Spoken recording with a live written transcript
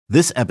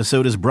This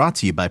episode is brought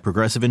to you by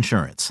Progressive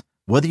Insurance.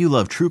 Whether you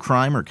love true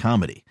crime or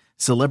comedy,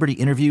 celebrity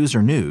interviews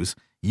or news,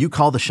 you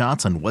call the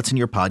shots on what's in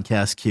your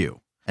podcast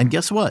queue. And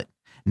guess what?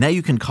 Now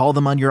you can call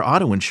them on your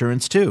auto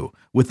insurance too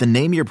with the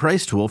Name Your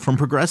Price tool from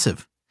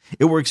Progressive.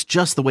 It works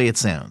just the way it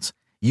sounds.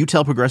 You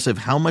tell Progressive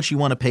how much you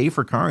want to pay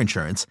for car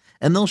insurance,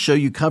 and they'll show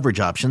you coverage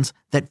options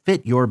that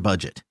fit your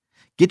budget.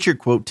 Get your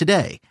quote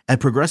today at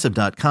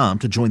Progressive.com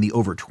to join the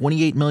over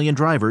 28 million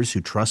drivers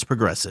who trust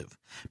Progressive.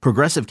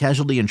 Progressive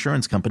Casualty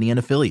Insurance Company and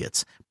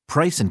Affiliates.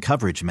 Price and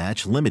coverage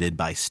match limited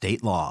by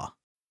state law.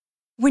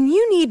 When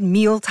you need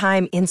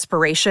mealtime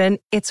inspiration,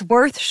 it's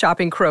worth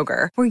shopping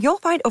Kroger, where you'll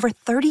find over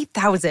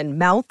 30,000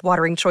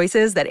 mouth-watering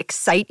choices that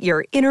excite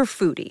your inner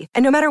foodie.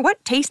 And no matter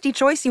what tasty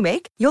choice you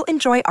make, you'll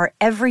enjoy our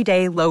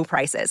everyday low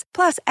prices,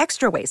 plus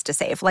extra ways to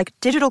save, like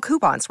digital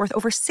coupons worth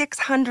over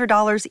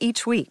 $600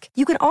 each week.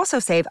 You can also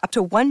save up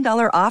to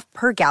 $1 off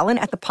per gallon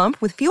at the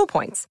pump with fuel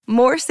points.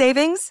 More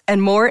savings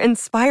and more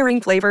inspiring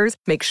flavors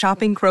make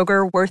shopping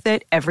Kroger worth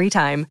it every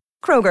time.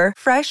 Kroger,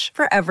 fresh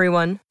for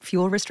everyone.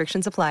 Fuel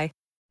restrictions apply.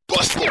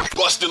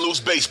 Bustin'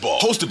 Loose Baseball,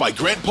 hosted by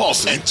Grant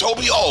Paulson and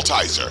Toby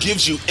Altizer,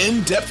 gives you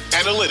in-depth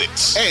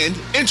analytics and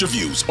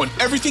interviews on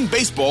everything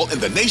baseball in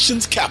the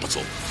nation's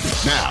capital.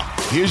 Now,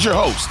 here's your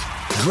host,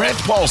 Grant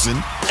Paulson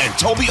and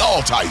Toby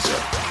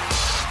Altizer.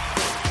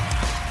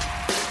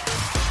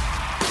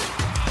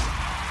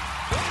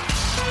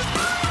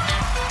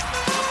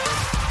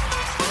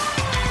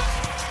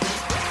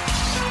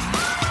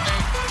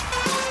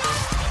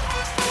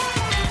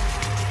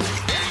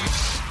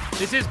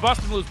 This is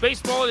Bustin' Loose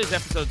Baseball. It is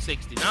episode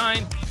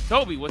 69.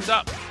 Toby, what's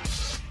up?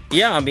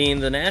 Yeah, I mean,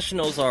 the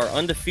Nationals are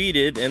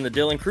undefeated in the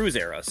Dylan Cruz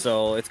era,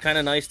 so it's kind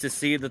of nice to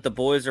see that the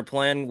boys are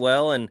playing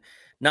well, and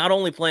not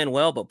only playing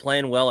well, but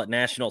playing well at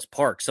Nationals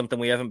Park, something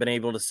we haven't been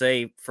able to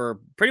say for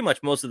pretty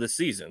much most of the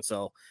season.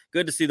 So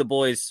good to see the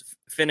boys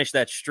finish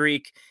that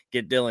streak,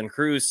 get Dylan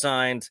Cruz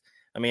signed.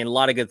 I mean, a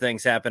lot of good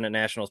things happened at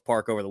Nationals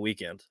Park over the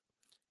weekend.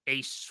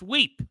 A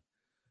sweep,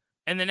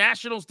 and the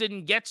Nationals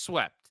didn't get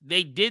swept.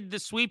 They did the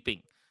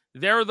sweeping.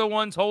 They're the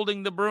ones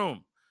holding the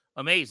broom.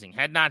 Amazing.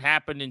 Had not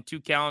happened in 2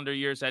 calendar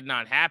years, had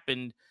not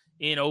happened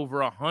in over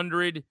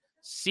 100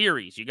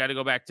 series. You got to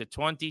go back to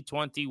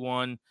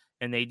 2021,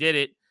 and they did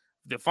it.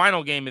 The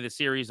final game of the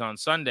series on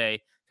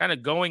Sunday, kind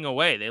of going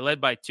away. They led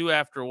by 2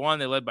 after 1.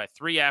 They led by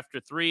 3 after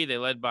 3. They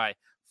led by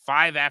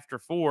 5 after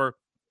 4,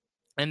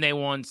 and they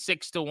won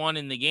 6-1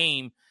 in the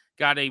game.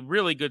 Got a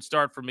really good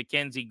start for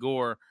Mackenzie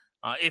Gore.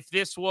 If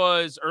this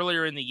was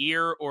earlier in the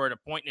year or at a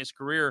point in his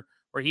career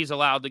where he's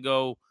allowed to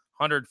go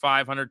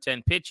 105,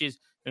 110 pitches,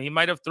 and he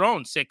might have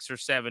thrown 6 or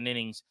 7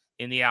 innings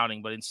in the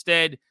outing. But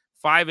instead,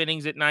 5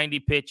 innings at 90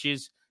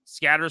 pitches,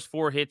 scatters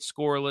 4 hits,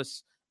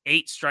 scoreless,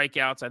 8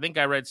 strikeouts. I think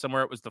I read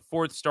somewhere it was the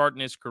 4th start in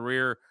his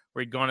career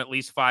where he'd gone at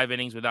least 5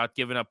 innings without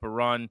giving up a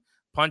run,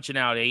 punching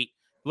out 8.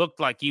 Looked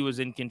like he was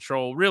in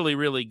control. Really,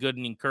 really good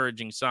and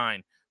encouraging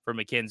sign for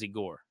Mackenzie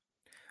Gore.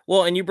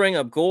 Well, and you bring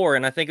up Gore,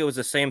 and I think it was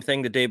the same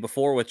thing the day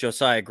before with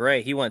Josiah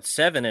Gray. He went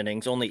 7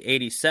 innings, only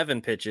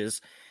 87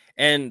 pitches.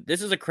 And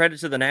this is a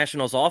credit to the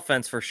Nationals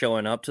offense for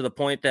showing up, to the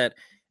point that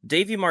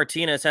Davey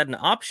Martinez had an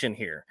option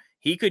here.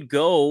 He could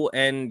go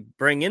and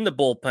bring in the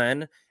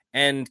bullpen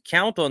and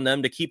count on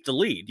them to keep the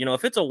lead. You know,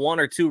 if it's a 1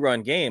 or 2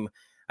 run game,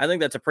 I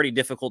think that's a pretty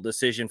difficult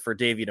decision for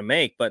Davey to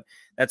make, but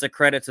that's a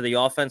credit to the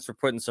offense for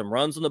putting some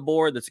runs on the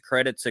board. That's a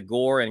credit to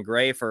Gore and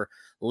Gray for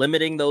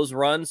limiting those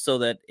runs so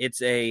that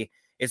it's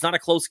not a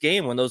close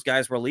game when those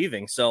guys were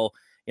leaving. So,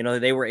 you know,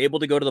 they were able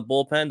to go to the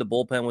bullpen. The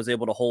bullpen was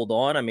able to hold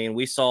on. I mean,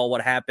 we saw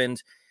what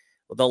happened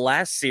the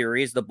last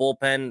series. The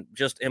bullpen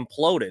just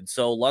imploded.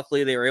 So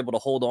luckily they were able to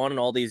hold on in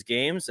all these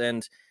games.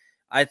 And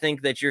I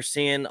think that you're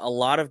seeing a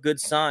lot of good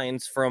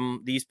signs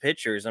from these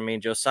pitchers. I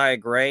mean, Josiah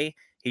Gray,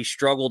 he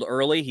struggled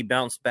early. He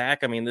bounced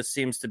back. I mean, this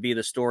seems to be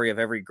the story of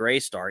every Gray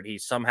start. He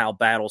somehow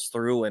battles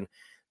through and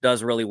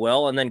does really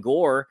well. And then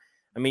Gore,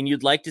 I mean,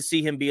 you'd like to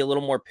see him be a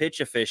little more pitch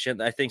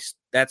efficient. I think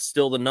that's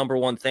still the number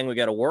one thing we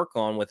got to work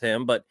on with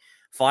him. But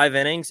 5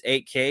 innings,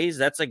 8 Ks,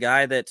 that's a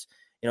guy that,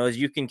 you know, as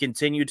you can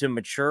continue to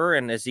mature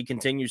and as he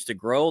continues to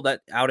grow,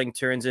 that outing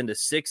turns into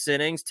 6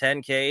 innings,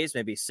 10 Ks,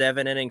 maybe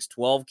 7 innings,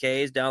 12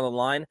 Ks down the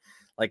line.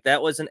 Like,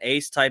 that was an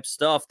ace type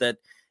stuff that,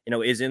 you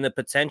know, is in the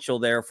potential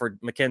there for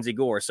Mackenzie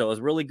Gore. So it was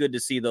really good to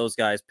see those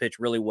guys pitch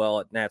really well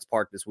at Nats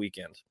Park this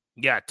weekend.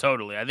 Yeah,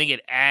 totally. I think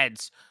it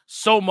adds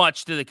so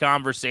much to the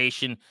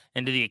conversation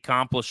and to the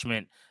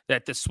accomplishment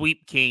that the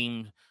sweep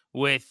came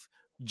with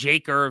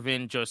Jake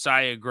Irvin,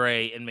 Josiah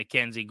Gray, and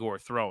Mackenzie Gore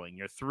throwing.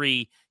 Your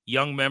 3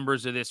 young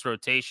members of this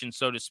rotation,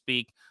 so to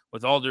speak,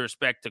 with all due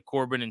respect to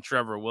Corbin and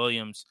Trevor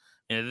Williams.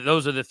 And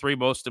those are the 3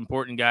 most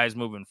important guys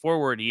moving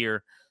forward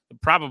here,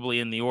 probably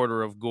in the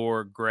order of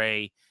Gore,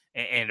 Gray,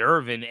 and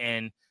Irvin,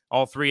 and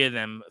all 3 of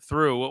them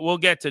through. We'll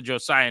get to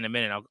Josiah in a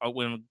minute. I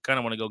kind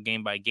of want to go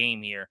game by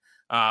game here.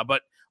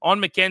 But on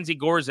Mackenzie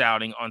Gore's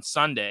outing on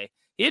Sunday,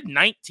 he had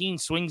 19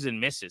 swings and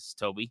misses,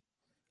 Toby.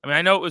 I mean,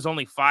 I know it was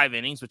only 5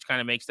 innings, which kind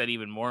of makes that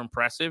even more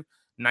impressive,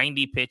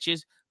 90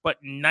 pitches, but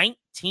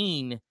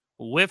 19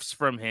 whiffs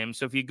from him.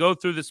 So if you go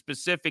through the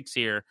specifics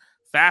here,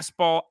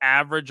 Fastball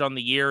average on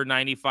the year,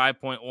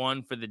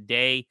 95.1. For the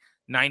day,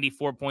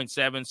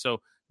 94.7.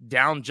 So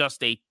down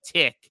just a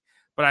tick.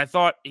 But I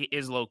thought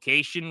his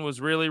location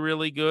was really,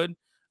 really good.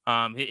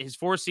 His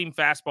four-seam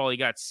fastball, he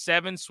got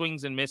 7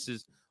 swings and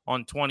misses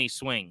on 20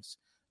 swings,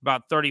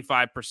 about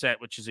 35%,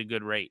 which is a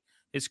good rate.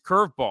 His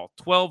curveball,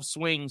 12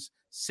 swings,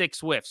 6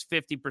 whiffs,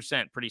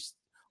 50%, pretty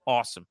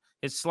awesome.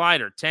 His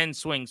slider, 10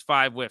 swings,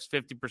 5 whiffs,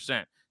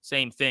 50%,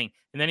 same thing.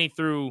 And then he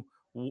threw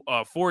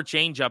 4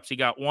 changeups. He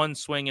got 1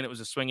 swing, and it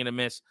was a swing and a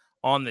miss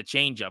on the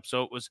changeup.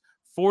 So it was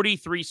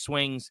 43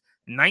 swings,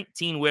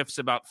 19 whiffs,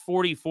 about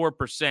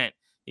 44%.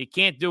 You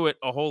can't do it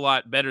a whole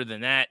lot better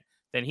than that.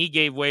 Then he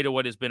gave way to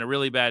what has been a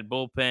really bad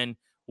bullpen.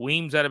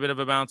 Weems had a bit of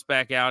a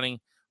bounce-back outing.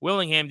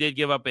 Willingham did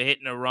give up a hit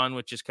and a run,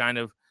 which is kind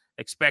of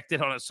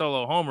expected on a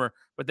solo homer.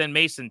 But then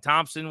Mason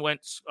Thompson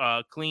went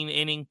clean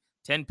inning,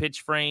 10-pitch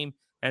frame.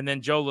 And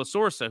then Joe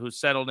LaSorsa, who's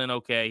settled in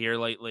okay here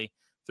lately,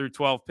 threw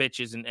 12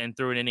 pitches and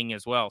threw an inning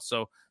as well.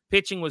 So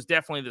pitching was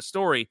definitely the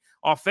story.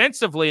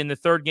 Offensively, in the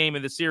third game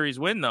of the series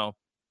win, though,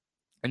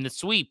 and the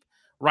sweep,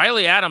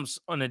 Riley Adams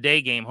on a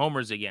day game,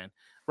 homers again.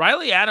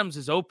 Riley Adams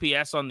is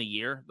OPS on the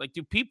year. Like,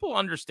 do people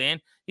understand?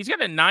 He's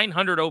got a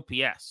 900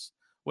 OPS.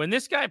 When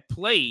this guy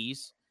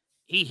plays,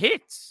 he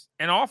hits,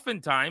 and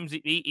oftentimes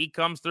he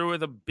comes through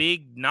with a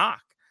big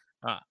knock.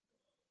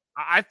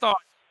 I thought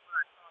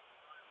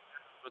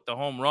with the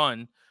home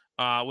run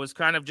was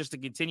kind of just a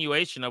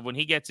continuation of when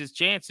he gets his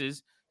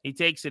chances, he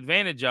takes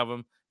advantage of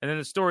them. And then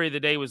the story of the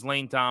day was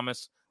Lane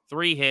Thomas,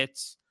 3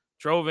 hits,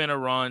 drove in a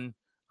run.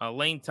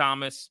 Lane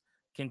Thomas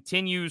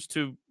continues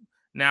to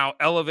now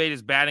elevate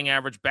his batting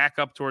average back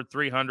up toward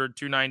 300,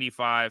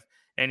 295.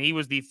 And he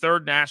was the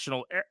third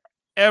national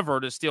ever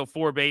to steal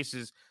 4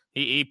 bases.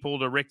 He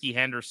pulled a Ricky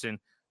Henderson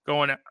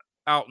going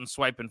out and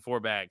swiping 4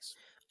 bags.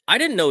 I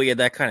didn't know he had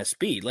that kind of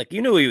speed. Like,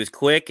 you knew he was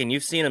quick, and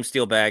you've seen him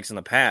steal bags in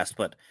the past,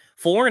 but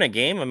 4 in a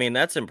game, I mean,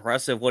 that's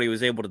impressive what he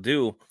was able to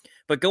do.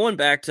 But going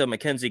back to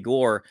Mackenzie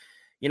Gore,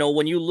 you know,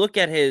 when you look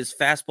at his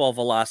fastball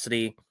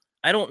velocity,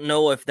 I don't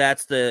know if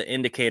that's the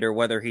indicator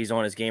whether he's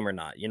on his game or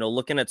not. You know,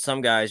 looking at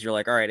some guys, you're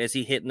like, all right, is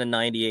he hitting the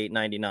 98,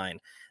 99?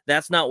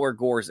 That's not where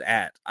Gore's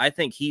at. I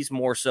think he's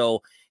more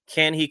so,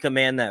 can he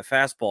command that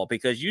fastball?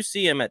 Because you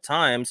see him at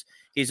times,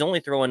 he's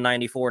only throwing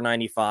 94,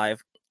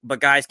 95,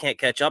 but guys can't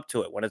catch up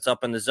to it when it's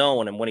up in the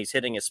zone and when he's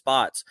hitting his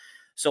spots.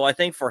 So I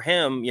think for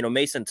him, you know,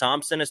 Mason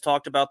Thompson has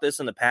talked about this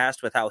in the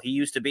past with how he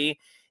used to be.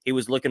 He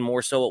was looking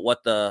more so at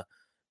what the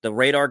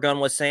radar gun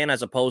was saying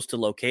as opposed to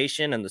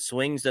location and the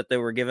swings that they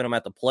were giving him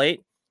at the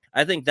plate.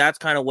 I think that's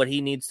kind of what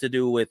he needs to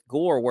do with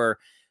Gore, where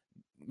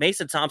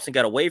Mason Thompson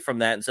got away from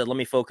that and said, let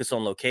me focus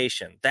on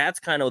location. That's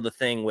kind of the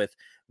thing with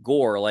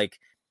Gore. Like,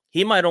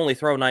 he might only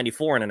throw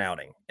 94 in an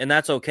outing, and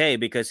that's okay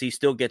because he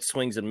still gets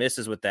swings and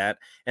misses with that.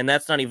 And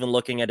that's not even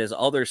looking at his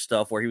other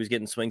stuff where he was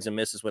getting swings and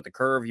misses with the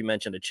curve. You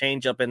mentioned a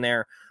changeup in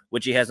there,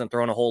 which he hasn't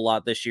thrown a whole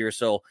lot this year.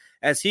 So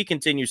as he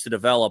continues to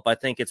develop, I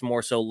think it's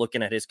more so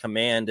looking at his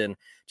command and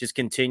just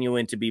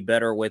continuing to be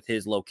better with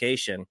his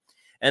location.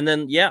 And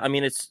then, yeah, I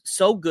mean, it's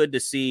so good to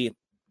see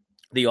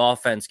the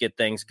offense get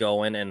things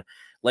going. And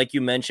like you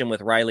mentioned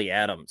with Riley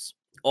Adams,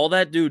 all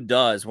that dude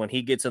does when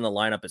he gets in the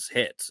lineup is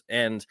hits.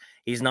 And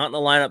he's not in the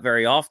lineup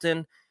very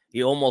often.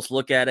 You almost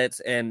look at it,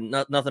 and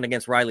nothing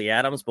against Riley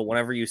Adams, but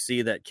whenever you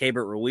see that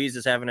Keibert Ruiz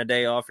is having a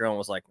day off, you're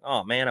almost like,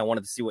 oh, man, I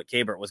wanted to see what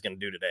Keibert was going to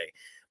do today.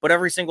 But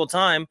every single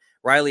time,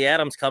 Riley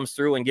Adams comes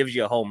through and gives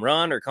you a home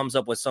run or comes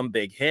up with some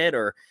big hit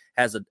or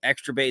has an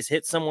extra base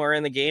hit somewhere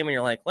in the game, and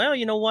you're like, well,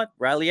 you know what?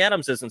 Riley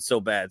Adams isn't so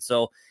bad.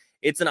 So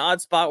it's an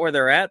odd spot where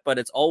they're at, but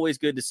it's always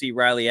good to see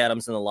Riley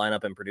Adams in the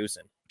lineup and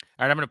producing.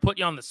 All right, I'm going to put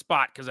you on the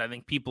spot because I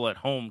think people at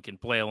home can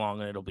play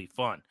along and it'll be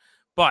fun.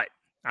 But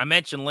I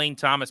mentioned Lane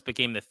Thomas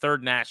became the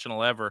third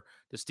national ever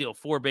to steal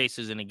 4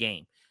 bases in a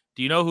game.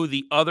 Do you know who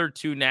the other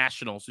 2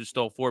 nationals who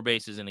stole 4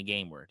 bases in a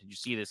game were? Did you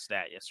see this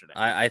stat yesterday?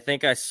 I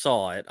think I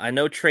saw it. I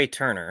know Trey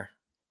Turner.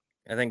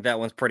 I think that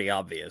one's pretty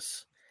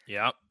obvious.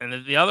 Yeah,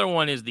 and the other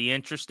one is the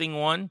interesting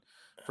one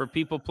for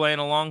people playing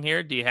along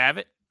here. Do you have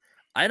it?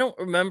 I don't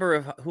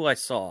remember who I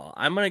saw.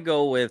 I'm going to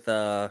go with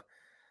a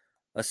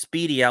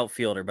speedy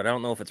outfielder, but I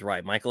don't know if it's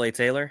right. Michael A.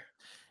 Taylor?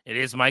 It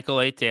is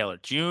Michael A. Taylor,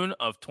 June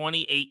of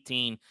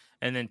 2018,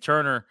 and then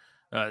Turner,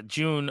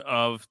 June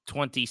of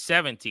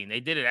 2017.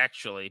 They did it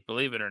actually,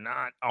 believe it or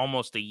not,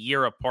 almost a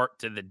year apart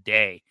to the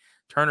day.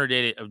 Turner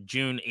did it of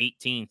June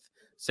 18th,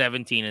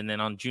 17, and then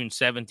on June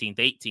 17th,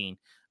 18,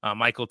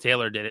 Michael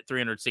Taylor did it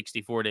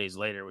 364 days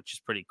later, which is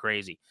pretty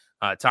crazy.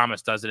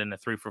 Thomas does it in a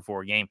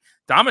 3-for-4 game.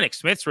 Dominic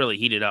Smith's really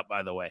heated up,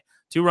 by the way.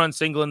 2-run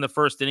single in the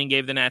first inning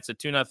gave the Nats a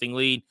 2-0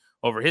 lead.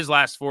 Over his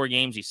last 4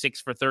 games, he's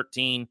 6 for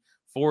 13,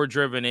 4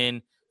 driven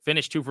in,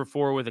 finished 2 for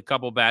 4 with a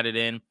couple batted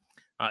in.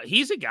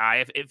 He's a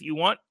guy, if you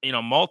want,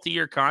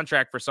 multi-year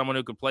contract for someone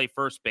who could play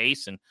first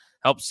base and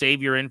help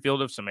save your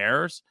infield of some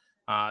errors,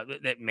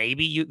 that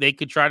maybe they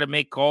could try to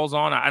make calls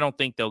on. I don't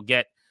think they'll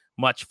get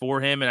much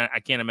for him, and I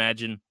can't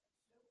imagine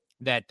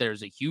that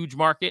there's a huge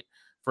market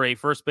for a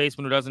first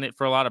baseman who doesn't hit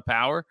for a lot of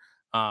power.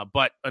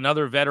 But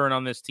another veteran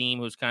on this team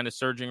who's kind of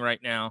surging right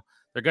now,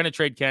 they're going to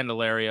trade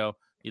Candelario.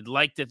 You'd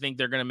like to think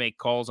they're going to make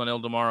calls on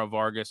Ildemaro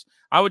Vargas.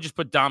 I would just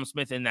put Dom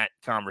Smith in that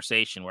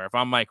conversation where if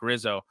I'm Mike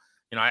Rizzo,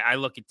 I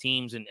look at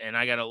teams and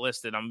I got a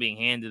list that I'm being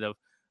handed of,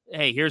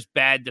 hey, here's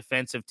bad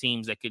defensive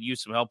teams that could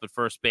use some help at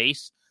first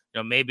base.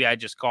 Maybe I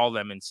just call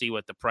them and see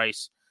what the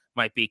price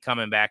might be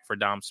coming back for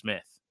Dom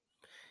Smith.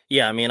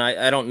 Yeah, I mean,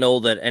 I don't know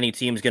that any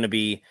team's going to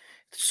be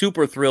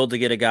super thrilled to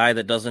get a guy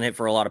that doesn't hit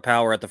for a lot of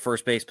power at the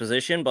first base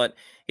position, but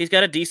he's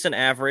got a decent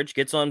average,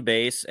 gets on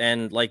base,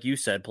 and like you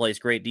said, plays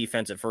great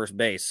defense at first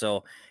base.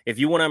 So if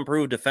you want to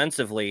improve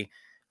defensively,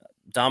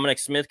 Dominic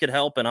Smith could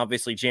help, and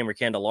obviously Jamer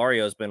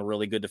Candelario has been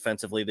really good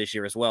defensively this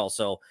year as well.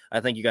 So I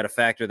think you got to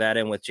factor that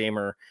in with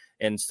Jamer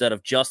instead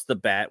of just the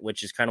bat,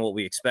 which is kind of what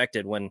we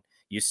expected when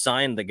you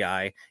signed the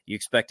guy. You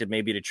expected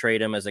maybe to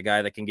trade him as a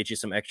guy that can get you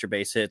some extra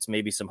base hits,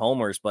 maybe some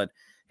homers, but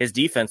his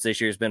defense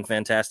this year has been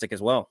fantastic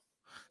as well.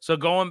 So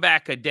going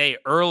back a day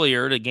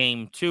earlier to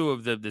game 2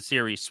 of the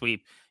series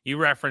sweep, you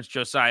referenced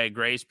Josiah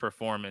Gray's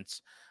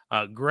performance.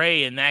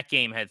 Gray in that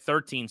game had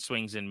 13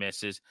 swings and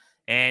misses.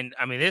 And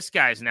I mean, this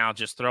guy's now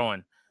just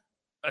throwing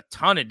a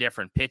ton of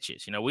different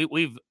pitches.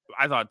 We've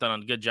I thought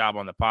done a good job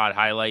on the pod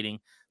highlighting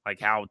like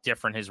how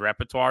different his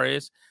repertoire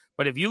is.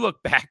 But if you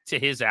look back to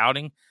his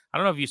outing, I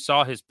don't know if you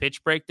saw his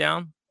pitch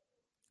breakdown.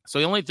 So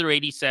he only threw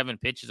 87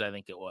 pitches, I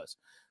think it was.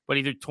 But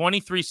he threw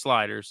 23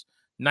 sliders,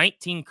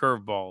 19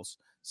 curveballs,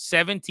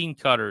 17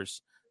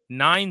 cutters,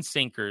 9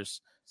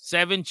 sinkers,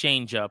 7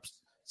 changeups,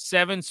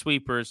 7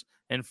 sweepers,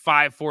 and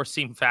 5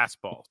 four-seam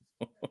fastballs.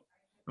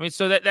 I mean,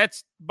 so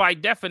that's by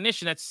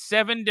definition, that's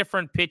 7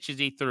 different pitches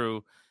he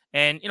threw.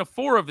 And,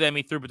 4 of them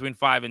he threw between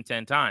 5 and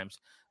 10 times.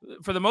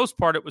 For the most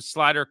part, it was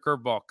slider,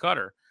 curveball,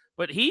 cutter.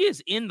 But he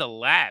is in the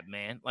lab,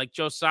 man. Like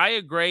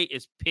Josiah Gray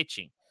is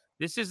pitching.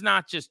 This is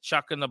not just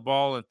chucking the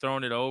ball and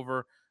throwing it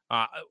over.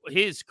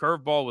 His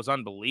curveball was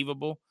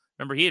unbelievable.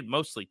 Remember, he had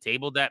mostly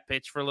tabled that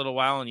pitch for a little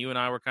while, and you and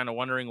I were kind of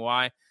wondering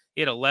why.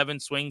 He had 11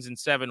 swings and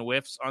 7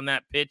 whiffs on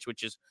that pitch,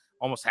 which is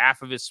almost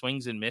half of his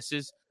swings and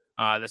misses.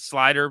 The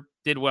slider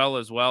did well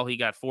as well. He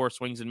got 4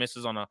 swings and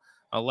misses on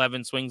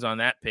 11 swings on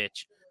that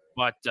pitch.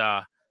 But,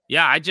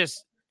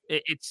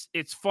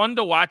 it's fun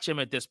to watch him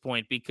at this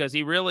point because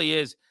he really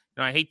is,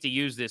 I hate to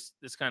use this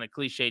kind of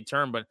cliche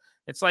term, but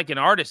it's like an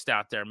artist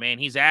out there, man.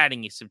 He's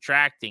adding, he's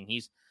subtracting,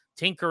 he's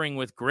tinkering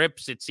with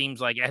grips, it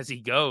seems like, as he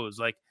goes.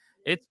 Like,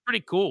 it's pretty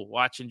cool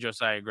watching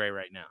Josiah Gray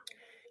right now.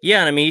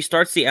 Yeah, and I mean, he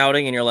starts the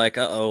outing and you're like,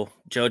 uh-oh,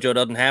 JoJo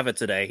doesn't have it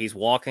today. He's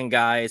walking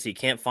guys, he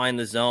can't find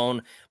the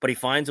zone, but he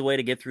finds a way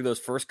to get through those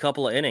first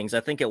couple of innings.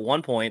 I think at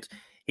one point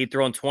he'd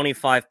thrown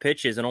 25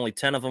 pitches and only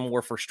 10 of them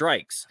were for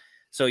strikes.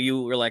 So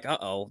you were like,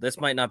 uh-oh, this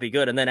might not be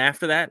good. And then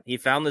after that, he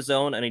found the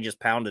zone and he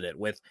just pounded it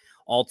with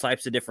all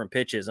types of different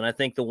pitches. And I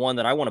think the one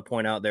that I want to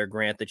point out there,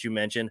 Grant, that you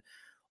mentioned,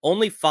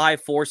 only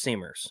 5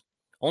 four-seamers.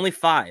 Only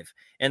 5.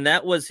 And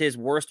that was his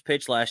worst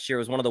pitch last year.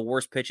 It was one of the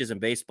worst pitches in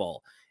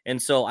baseball.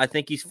 And so I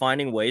think he's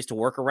finding ways to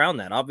work around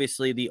that.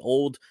 Obviously, the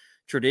old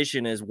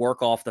tradition is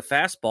work off the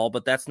fastball,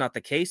 but that's not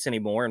the case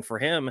anymore. And for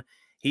him,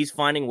 he's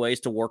finding ways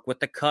to work with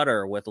the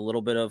cutter, with a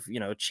little bit of,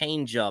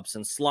 change-ups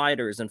and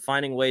sliders, and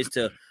finding ways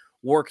to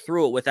work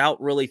through it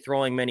without really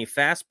throwing many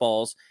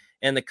fastballs.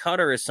 And the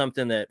cutter is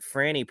something that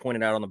Franny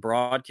pointed out on the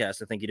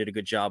broadcast. I think he did a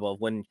good job of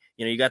when,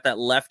 you got that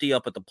lefty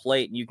up at the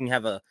plate and you can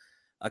have a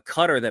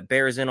cutter that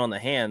bears in on the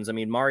hands. I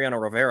mean, Mariano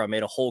Rivera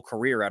made a whole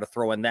career out of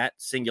throwing that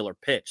singular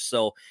pitch.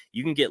 So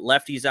you can get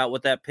lefties out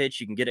with that pitch.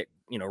 You can get it,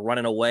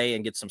 running away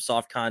and get some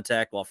soft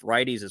contact off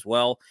righties as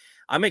well.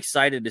 I'm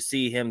excited to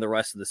see him the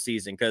rest of the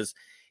season because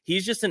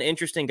he's just an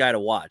interesting guy to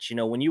watch.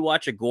 When you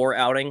watch a Gore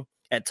outing,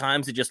 at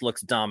times it just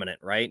looks dominant,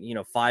 right?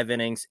 5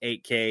 innings,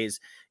 8 Ks.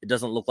 It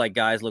doesn't look like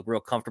guys look real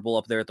comfortable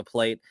up there at the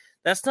plate.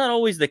 That's not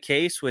always the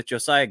case with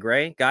Josiah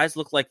Gray. Guys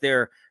look like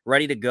they're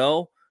ready to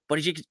go, but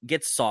he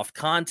gets soft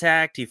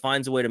contact. He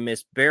finds a way to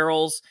miss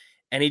barrels,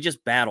 and he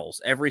just battles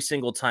every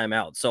single time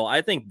out. So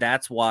I think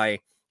that's why,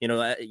 I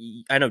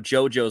know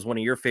JoJo is one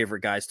of your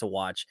favorite guys to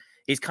watch.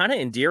 He's kind of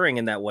endearing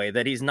in that way,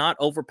 that he's not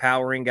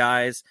overpowering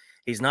guys.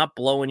 He's not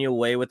blowing you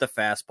away with the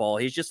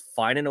fastball. He's just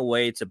finding a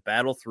way to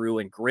battle through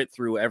and grit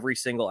through every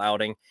single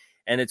outing.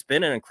 And it's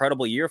been an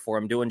incredible year for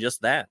him doing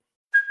just that.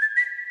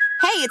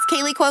 Hey, it's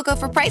Kaylee Cuoco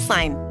for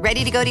Priceline.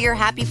 Ready to go to your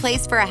happy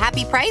place for a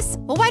happy price?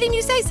 Well, why didn't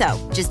you say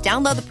so? Just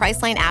download the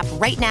Priceline app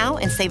right now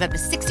and save up to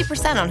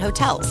 60% on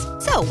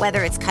hotels. So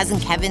whether it's Cousin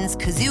Kevin's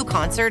Kazoo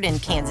Concert in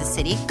Kansas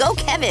City, go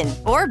Kevin,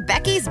 or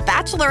Becky's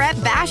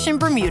Bachelorette Bash in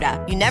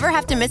Bermuda, you never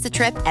have to miss a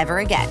trip ever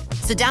again.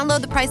 So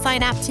download the Priceline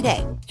app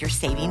today. Your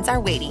savings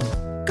are waiting.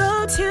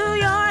 Go to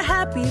your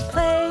happy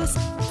place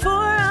for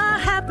a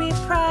happy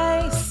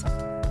price.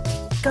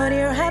 Go to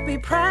your happy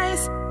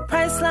price,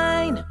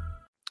 Priceline.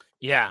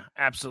 Yeah,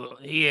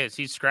 absolutely. He is.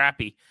 He's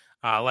scrappy,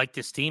 like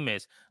this team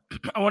is.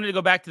 I wanted to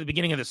go back to the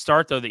beginning of the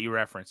start, though, that you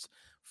referenced.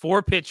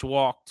 4-pitch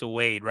walk to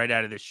Wade right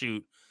out of the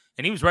chute.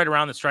 And he was right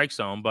around the strike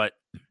zone, but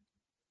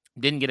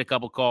didn't get a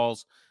couple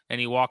calls,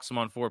 and he walks him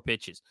on 4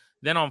 pitches.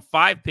 Then on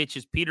 5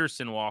 pitches,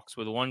 Peterson walks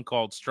with 1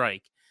 called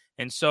strike.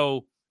 And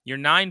so you're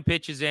 9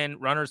 pitches in,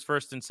 runners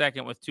first and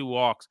second with 2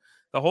 walks.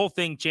 The whole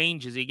thing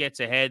changes. He gets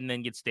ahead and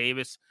then gets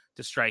Davis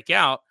to strike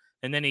out.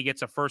 and then he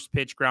gets a first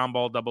pitch ground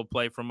ball double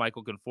play from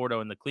Michael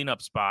Conforto in the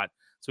cleanup spot.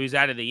 So he's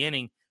out of the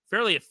inning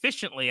fairly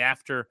efficiently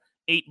after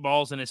 8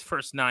 balls in his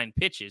first 9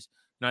 pitches.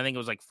 And I think it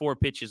was like 4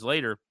 pitches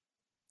later,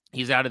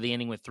 he's out of the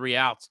inning with 3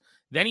 outs.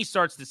 Then he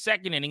starts the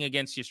second inning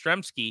against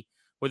Yastrzemski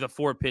with a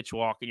 4-pitch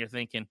walk, and you're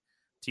thinking,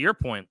 to your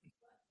point,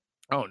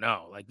 oh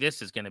no, like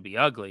this is going to be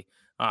ugly.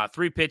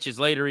 3 pitches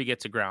later, he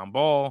gets a ground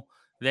ball.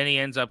 Then he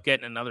ends up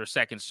getting another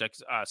second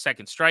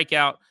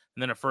strikeout,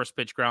 and then a first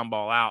pitch ground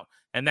ball out.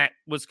 And that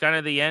was kind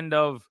of the end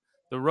of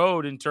the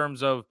road in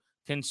terms of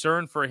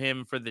concern for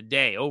him for the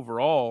day.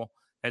 Overall,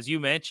 as you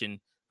mentioned,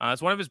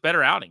 it's one of his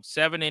better outings.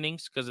 7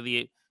 innings because of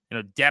the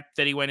depth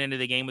that he went into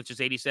the game with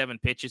just 87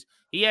 pitches.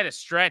 He had a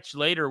stretch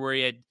later where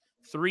he had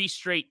 3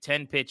 straight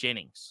 10-pitch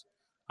innings.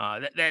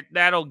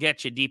 That'll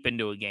get you deep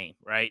into a game,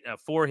 right?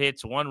 4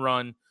 hits, 1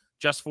 run,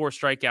 just 4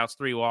 strikeouts,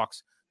 3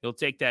 walks. You'll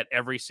take that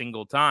every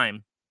single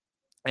time.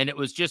 And it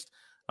was just,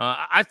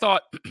 I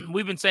thought,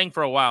 we've been saying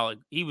for a while,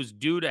 he was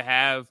due to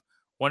have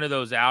one of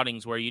those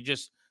outings where you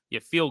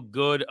feel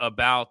good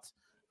about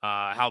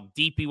how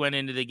deep he went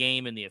into the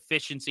game and the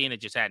efficiency, and it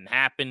just hadn't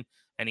happened,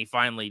 and he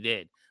finally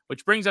did.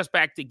 Which brings us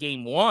back to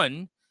game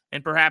 1,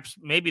 and perhaps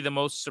maybe the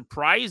most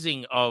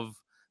surprising of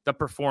the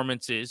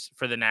performances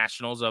for the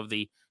Nationals of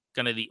the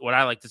what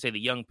I like to say the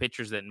young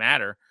pitchers that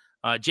matter.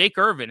 Jake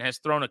Irvin has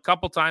thrown a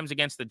couple times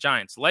against the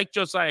Giants. Like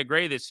Josiah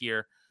Gray this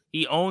year,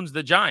 he owns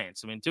the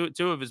Giants. I mean,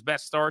 two of his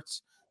best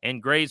starts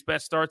and Gray's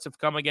best starts have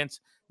come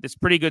against this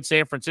pretty good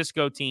San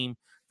Francisco team.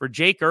 For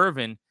Jake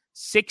Irvin,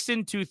 6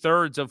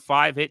 2/3 of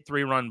 5 hit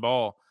 3-run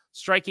ball,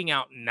 striking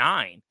out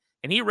 9.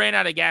 And he ran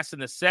out of gas in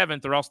the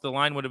 7th, or else the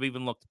line would have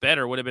even looked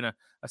better. Would have been a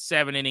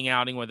 7-inning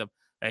outing with a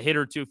hit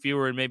or 2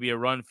 fewer and maybe a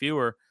run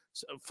fewer,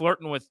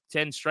 flirting with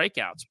 10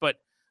 strikeouts. But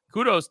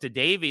kudos to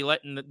Davey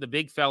letting the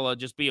big fella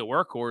just be a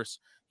workhorse.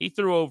 He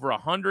threw over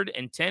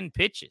 110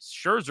 pitches.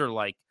 Scherzer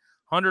like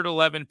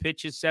 111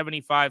 pitches,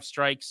 75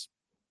 strikes.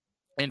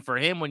 And for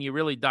him, when you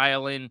really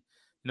dial in,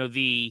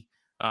 the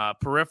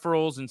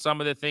peripherals and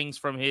some of the things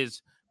from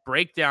his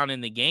breakdown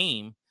in the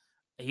game,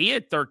 he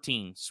had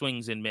 13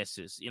 swings and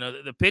misses.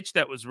 The pitch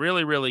that was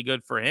really, really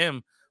good for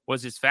him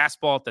was his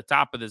fastball at the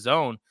top of the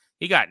zone.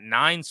 He got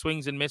 9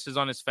 swings and misses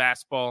on his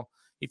fastball.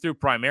 He threw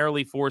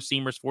primarily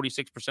 4-seamers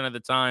 46% of the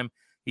time.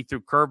 He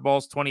threw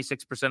curveballs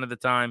 26% of the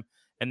time,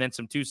 and then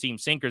some 2-seam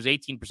sinkers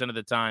 18% of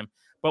the time.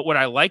 But what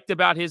I liked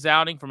about his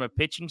outing from a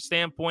pitching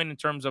standpoint in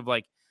terms of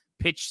like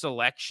pitch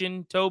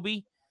selection,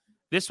 Toby,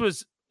 this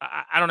was,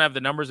 I don't have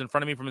the numbers in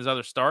front of me from his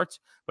other starts,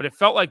 but it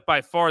felt like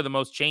by far the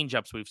most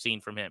changeups we've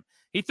seen from him.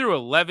 He threw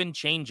 11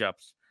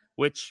 changeups,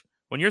 which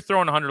when you're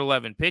throwing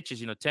 111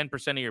 pitches,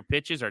 10% of your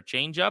pitches are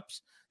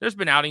changeups. There's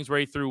been outings where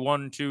he threw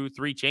 1, 2,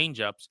 3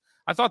 changeups.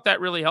 I thought that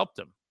really helped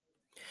him.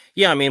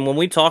 Yeah, I mean, when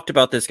we talked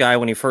about this guy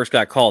when he first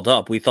got called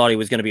up, we thought he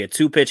was going to be a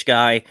 2-pitch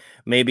guy,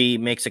 maybe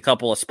makes a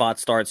couple of spot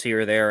starts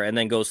here or there, and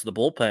then goes to the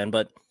bullpen.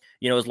 But,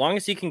 as long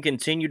as he can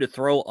continue to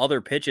throw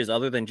other pitches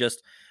other than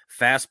just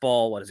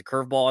fastball,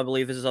 curveball, I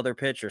believe is his other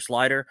pitch, or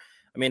slider.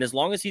 I mean, as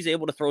long as he's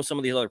able to throw some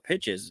of these other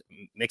pitches,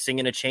 mixing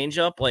in a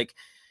changeup,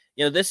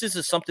 this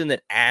is something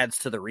that adds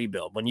to the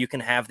rebuild when you can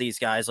have these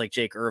guys like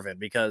Jake Irvin,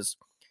 because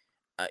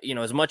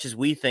as much as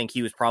we think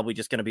he was probably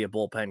just going to be a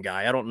bullpen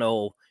guy, I don't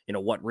know,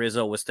 what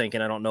Rizzo was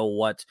thinking. I don't know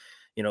what,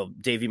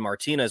 Davey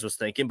Martinez was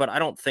thinking, but I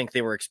don't think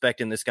they were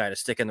expecting this guy to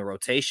stick in the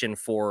rotation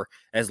for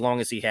as long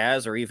as he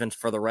has, or even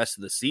for the rest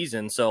of the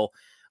season. So,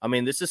 I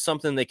mean, this is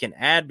something they can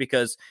add,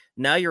 because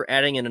now you're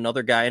adding in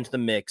another guy into the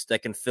mix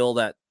that can fill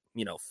that,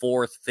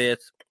 4th,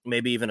 5th,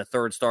 maybe even a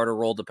 3rd starter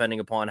role,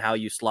 depending upon how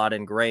you slot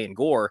in Gray and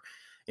Gore.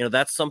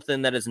 That's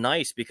something that is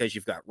nice, because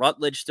you've got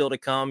Rutledge still to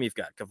come. You've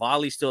got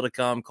Cavalli still to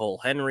come, Cole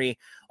Henry,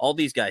 all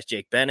these guys,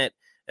 Jake Bennett.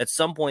 At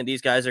some point,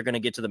 these guys are going to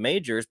get to the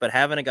majors, but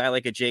having a guy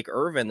like a Jake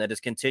Irvin that is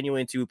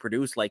continuing to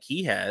produce like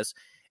he has,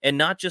 and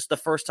not just the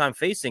first time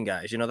facing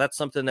guys, that's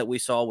something that we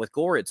saw with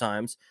Gore at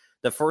times.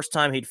 The first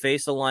time he'd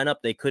face the lineup,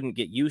 they couldn't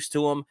get used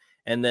to him.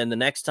 And then the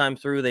next time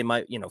through, they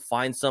might,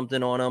 find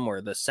something on him,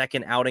 or the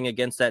second outing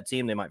against that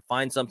team, they might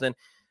find something.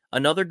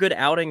 Another good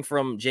outing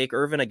from Jake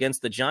Irvin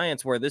against the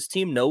Giants, where this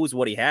team knows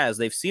what he has.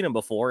 They've seen him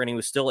before, and he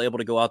was still able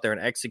to go out there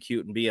and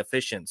execute and be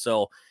efficient.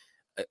 So,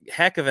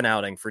 heck of an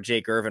outing for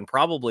Jake Irvin.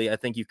 Probably, I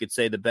think you could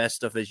say, the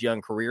best of his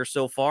young career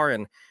so far,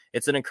 and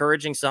it's an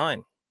encouraging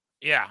sign.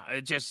 Yeah,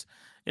 it just,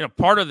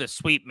 part of the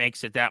sweep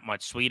makes it that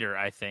much sweeter,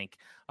 I think.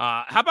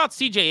 How about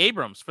C.J.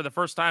 Abrams for the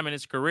first time in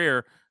his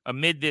career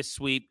amid this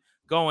sweep,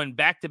 going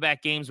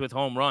back-to-back games with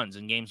home runs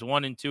in games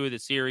 1 and 2 of the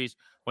series,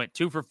 went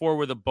 2 for 4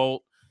 with a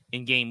bolt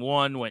in game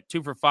 1, went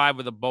 2 for 5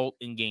 with a bolt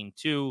in game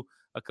 2,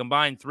 a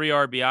combined 3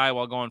 RBI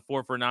while going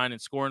 4 for 9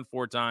 and scoring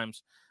 4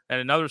 times,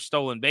 and another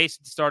stolen base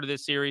at the start of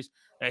this series.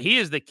 He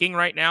is the king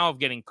right now of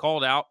getting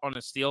called out on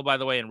a steal, by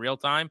the way, in real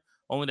time,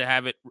 only to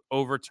have it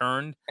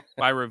overturned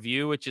by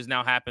review, which has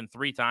now happened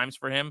 3 times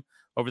for him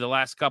over the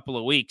last couple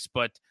of weeks.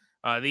 But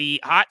the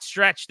hot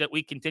stretch that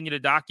we continue to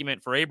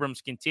document for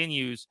Abrams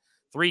continues.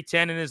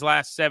 310 in his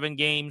last 7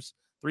 games,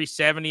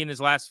 370 in his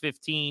last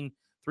 15,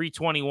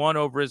 321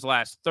 over his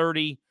last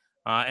 30.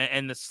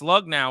 And the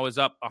slug now is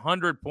up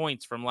 100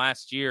 points from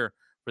last year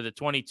for the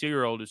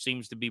 22-year-old who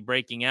seems to be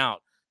breaking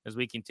out as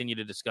we continue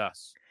to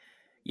discuss.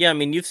 Yeah, I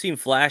mean, you've seen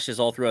flashes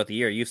all throughout the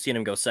year. You've seen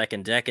him go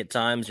second deck at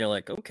times. You're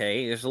like,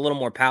 okay, there's a little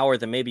more power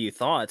than maybe you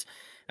thought.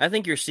 I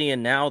think you're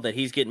seeing now that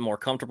he's getting more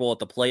comfortable at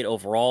the plate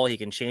overall. He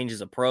can change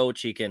his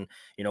approach. He can,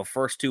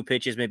 first two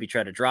pitches, maybe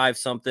try to drive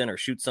something or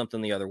shoot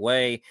something the other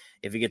way.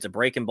 If he gets a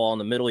breaking ball in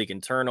the middle, he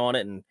can turn on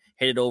it and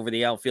hit it over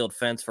the outfield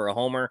fence for a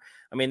homer.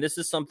 I mean, this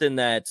is something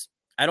that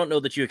I don't know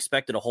that you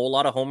expected a whole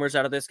lot of homers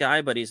out of this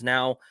guy, but he's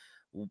now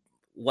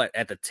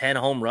at the 10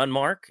 home run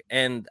mark.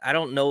 And I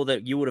don't know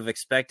that you would have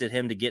expected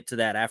him to get to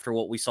that after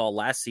what we saw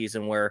last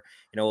season, where,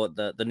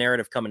 the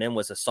narrative coming in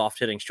was a soft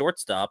hitting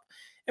shortstop.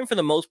 And for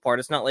the most part,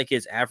 it's not like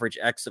his average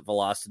exit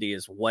velocity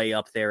is way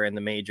up there in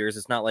the majors.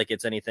 It's not like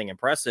it's anything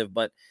impressive,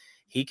 but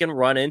he can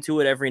run into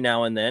it every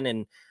now and then.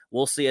 And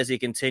we'll see as he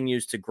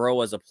continues to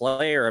grow as a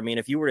player. I mean,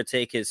 if you were to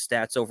take his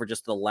stats over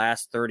just the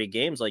last 30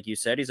 games, like you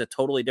said, he's a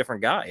totally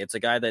different guy. It's a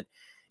guy that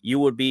you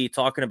would be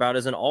talking about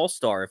as an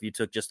all-star if you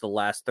took just the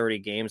last 30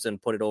 games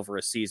and put it over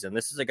a season.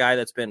 This is a guy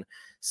that's been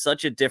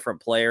such a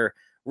different player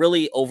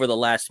really over the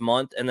last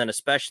month, and then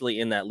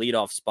especially in that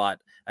leadoff spot.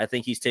 I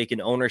think he's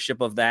taken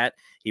ownership of that.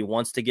 He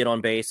wants to get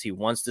on base. He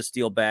wants to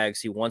steal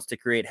bags. He wants to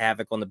create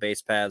havoc on the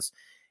base paths.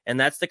 And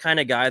that's the kind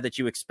of guy that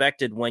you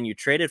expected when you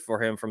traded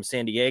for him from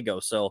San Diego.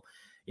 So,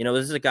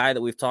 this is a guy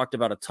that we've talked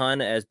about a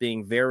ton as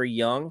being very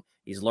young.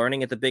 He's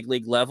learning at the big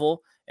league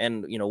level.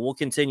 And, we'll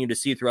continue to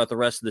see throughout the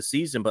rest of the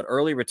season. But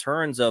early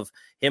returns of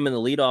him in the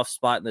leadoff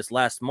spot in this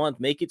last month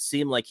make it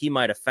seem like he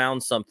might have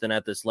found something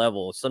at this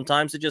level.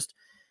 Sometimes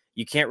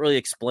you can't really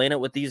explain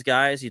it with these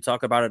guys. You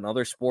talk about it in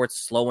other sports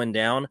slowing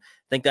down.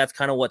 I think that's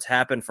kind of what's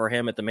happened for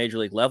him at the major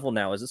league level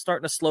now, is it's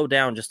starting to slow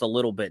down just a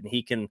little bit, and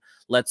he can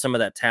let some of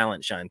that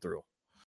talent shine through.